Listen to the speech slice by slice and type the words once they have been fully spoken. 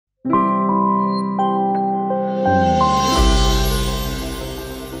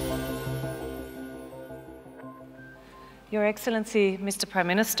Your Excellency, Mr. Prime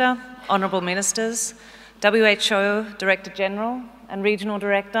Minister, Honourable Ministers, WHO Director General and Regional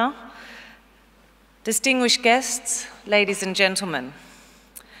Director, distinguished guests, ladies and gentlemen,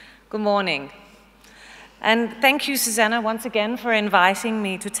 good morning. And thank you, Susanna, once again for inviting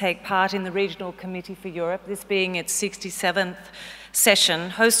me to take part in the Regional Committee for Europe, this being its 67th session,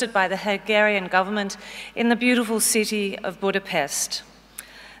 hosted by the Hungarian government in the beautiful city of Budapest.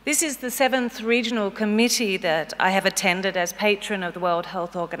 This is the 7th regional committee that I have attended as patron of the World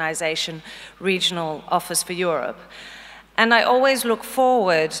Health Organization Regional Office for Europe. And I always look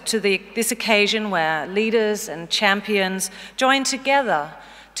forward to this occasion where leaders and champions join together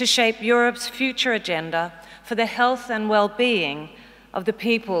to shape Europe's future agenda for the health and well-being of the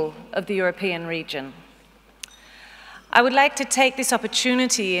people of the European region. I would like to take this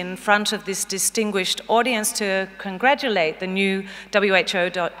opportunity in front of this distinguished audience to congratulate the new WHO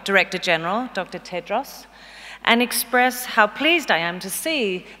Director General, Dr. Tedros, and express how pleased I am to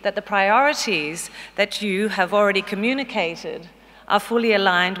see that the priorities that you have already communicated are fully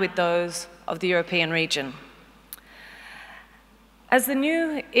aligned with those of the European region. As the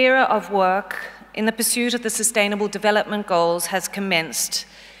new era of work in the pursuit of the Sustainable Development Goals has commenced,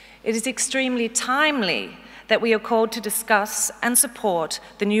 it is extremely timely that we are called to discuss and support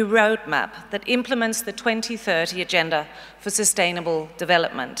the new roadmap that implements the 2030 Agenda for Sustainable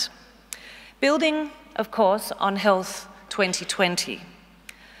Development, building, of course, on Health 2020.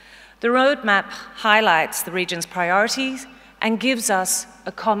 The roadmap highlights the region's priorities and gives us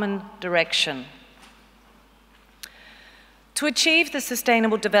a common direction. To achieve the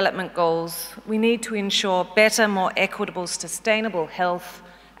Sustainable Development Goals, we need to ensure better, more equitable, sustainable health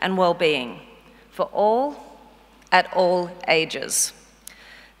and well-being for all at all ages.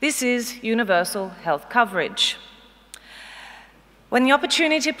 This is universal health coverage. When the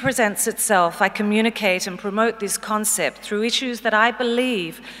opportunity presents itself, I communicate and promote this concept through issues that I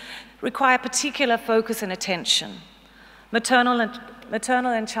believe require particular focus and attention: maternal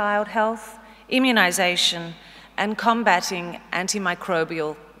and child health, immunization, and combating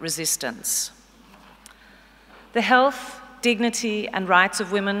antimicrobial resistance. The health, dignity, and rights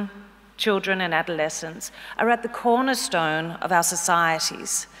of women, children, and adolescents are at the cornerstone of our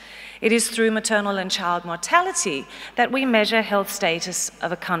societies. It is through maternal and child mortality that we measure health status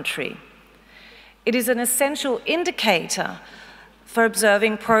of a country. It is an essential indicator for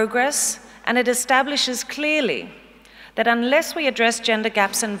observing progress, and it establishes clearly that unless we address gender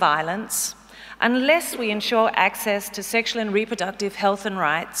gaps and violence, unless we ensure access to sexual and reproductive health and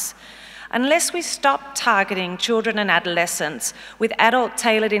rights, unless we stop targeting children and adolescents with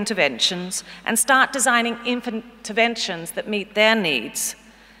adult-tailored interventions and start designing interventions that meet their needs,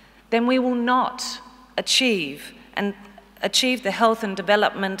 then we will not achieve the health and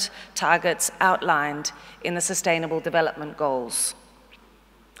development targets outlined in the Sustainable Development Goals.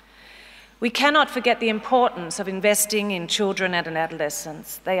 We cannot forget the importance of investing in children and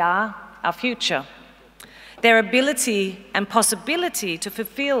adolescents. They are our future. Their ability and possibility to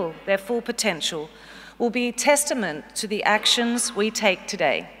fulfill their full potential will be testament to the actions we take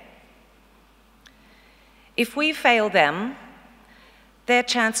today. If we fail them, their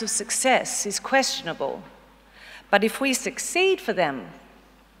chance of success is questionable. But if we succeed for them,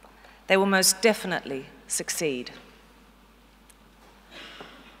 they will most definitely succeed.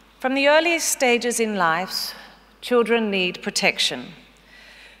 From the earliest stages in life, children need protection.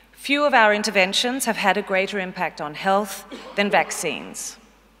 Few of our interventions have had a greater impact on health than vaccines.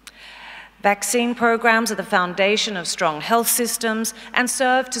 Vaccine programs are the foundation of strong health systems and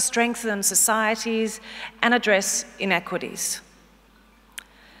serve to strengthen societies and address inequities.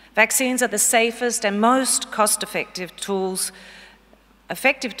 Vaccines are the safest and most cost-effective tools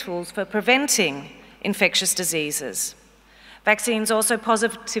for preventing infectious diseases. Vaccines also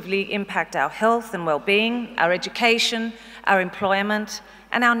positively impact our health and well-being, our education, our employment,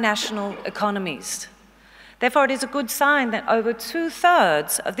 and our national economies. Therefore, it is a good sign that over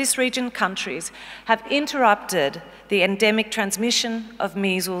 2/3 of this region's countries have interrupted the endemic transmission of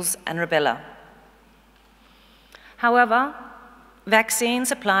measles and rubella. However, vaccine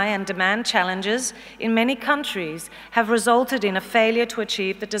supply and demand challenges in many countries have resulted in a failure to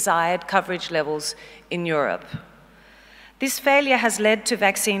achieve the desired coverage levels in Europe. This failure has led to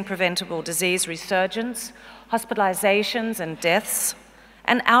vaccine-preventable disease resurgence, hospitalizations and deaths,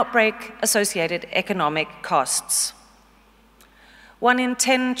 and outbreak-associated economic costs. 1 in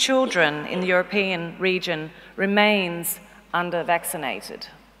 10 children in the European region remains under-vaccinated.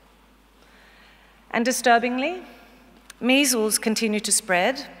 And disturbingly, measles continue to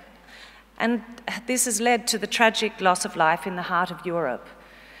spread, and this has led to the tragic loss of life in the heart of Europe.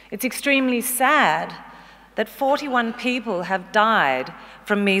 It's extremely sad that 41 people have died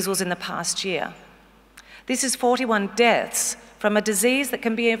from measles in the past year. This is 41 deaths from a disease that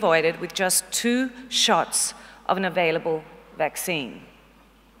can be avoided with just 2 shots of an available vaccine.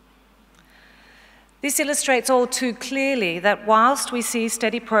 This illustrates all too clearly that whilst we see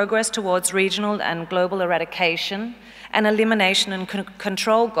steady progress towards regional and global eradication and elimination and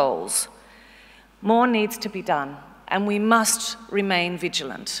control goals, more needs to be done, and we must remain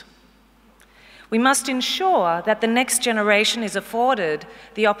vigilant. We must ensure that the next generation is afforded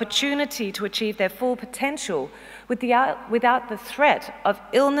the opportunity to achieve their full potential without the threat of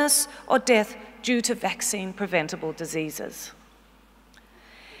illness or death due to vaccine-preventable diseases.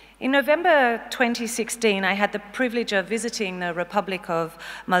 In November 2016, I had the privilege of visiting the Republic of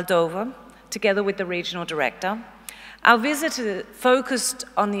Moldova, together with the regional director. Our visit focused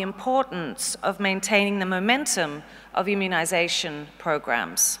on the importance of maintaining the momentum of immunization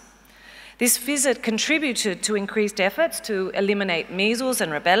programs. This visit contributed to increased efforts to eliminate measles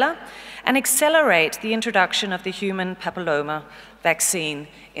and rubella and accelerate the introduction of the human papilloma vaccine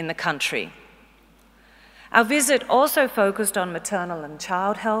in the country. Our visit also focused on maternal and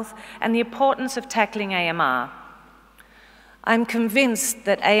child health and the importance of tackling AMR. I'm convinced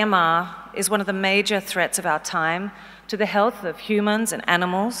that AMR is one of the major threats of our time to the health of humans and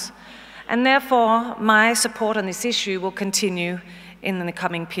animals, and therefore my support on this issue will continue in the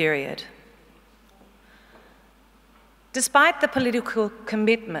coming period. Despite the political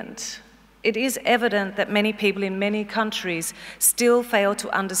commitment, it is evident that many people in many countries still fail to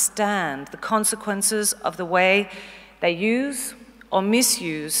understand the consequences of the way they use or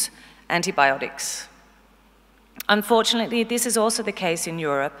misuse antibiotics. Unfortunately, this is also the case in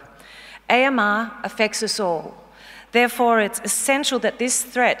Europe. AMR affects us all. Therefore, it's essential that this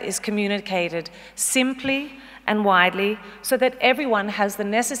threat is communicated simply and widely so that everyone has the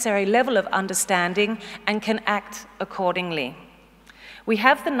necessary level of understanding and can act accordingly. We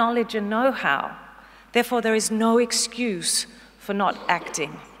have the knowledge and know-how, therefore there is no excuse for not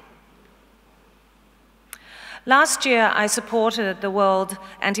acting. Last year, I supported the World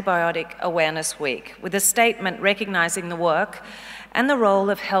Antibiotic Awareness Week with a statement recognizing the work and the role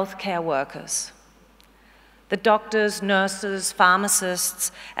of healthcare workers. The doctors, nurses,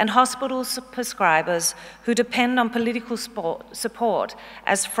 pharmacists, and hospital prescribers who depend on political support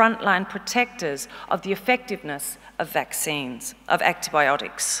as frontline protectors of the effectiveness of vaccines, of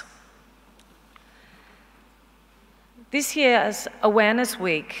antibiotics. This year's Awareness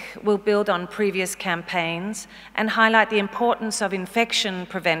Week will build on previous campaigns and highlight the importance of infection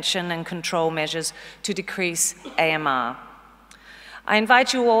prevention and control measures to decrease AMR. I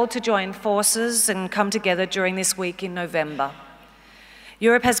invite you all to join forces and come together during this week in November.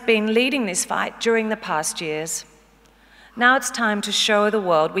 Europe has been leading this fight during the past years. Now it's time to show the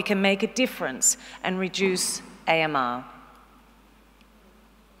world we can make a difference and reduce AMR.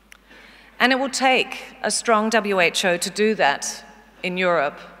 And it will take a strong WHO to do that in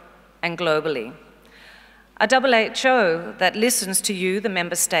Europe and globally. A WHO that listens to you, the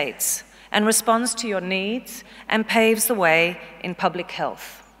member states, and responds to your needs and paves the way in public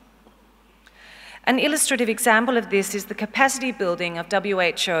health. An illustrative example of this is the capacity building of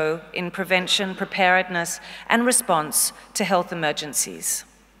WHO in prevention, preparedness, and response to health emergencies.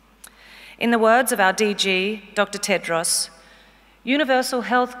 In the words of our DG, Dr. Tedros, universal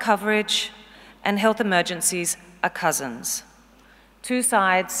health coverage and health emergencies are cousins, 2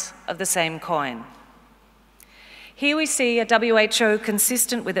 sides of the same coin. Here we see a WHO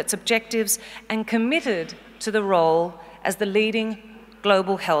consistent with its objectives and committed to the role as the leading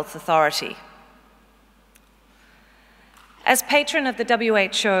global health authority. As patron of the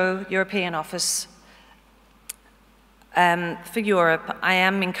WHO European Office for Europe, I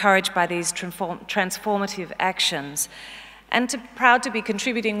am encouraged by these transformative actions and proud to be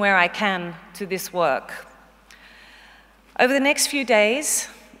contributing where I can to this work. Over the next few days,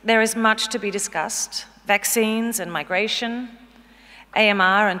 there is much to be discussed: vaccines and migration,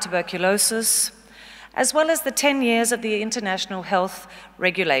 AMR and tuberculosis, as well as the 10 years of the International Health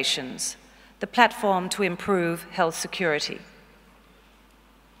Regulations, the platform to improve health security.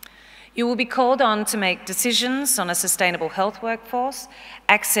 You will be called on to make decisions on a sustainable health workforce,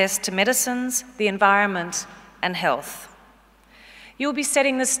 access to medicines, the environment, and health. You will be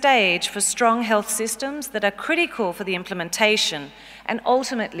setting the stage for strong health systems that are critical for the implementation and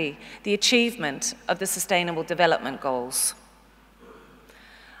ultimately the achievement of the Sustainable Development Goals.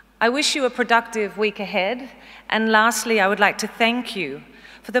 I wish you a productive week ahead, and lastly, I would like to thank you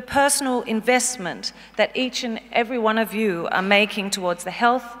for the personal investment that each and every one of you are making towards the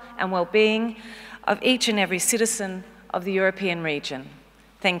health and well-being of each and every citizen of the European region.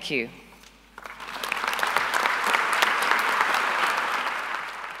 Thank you.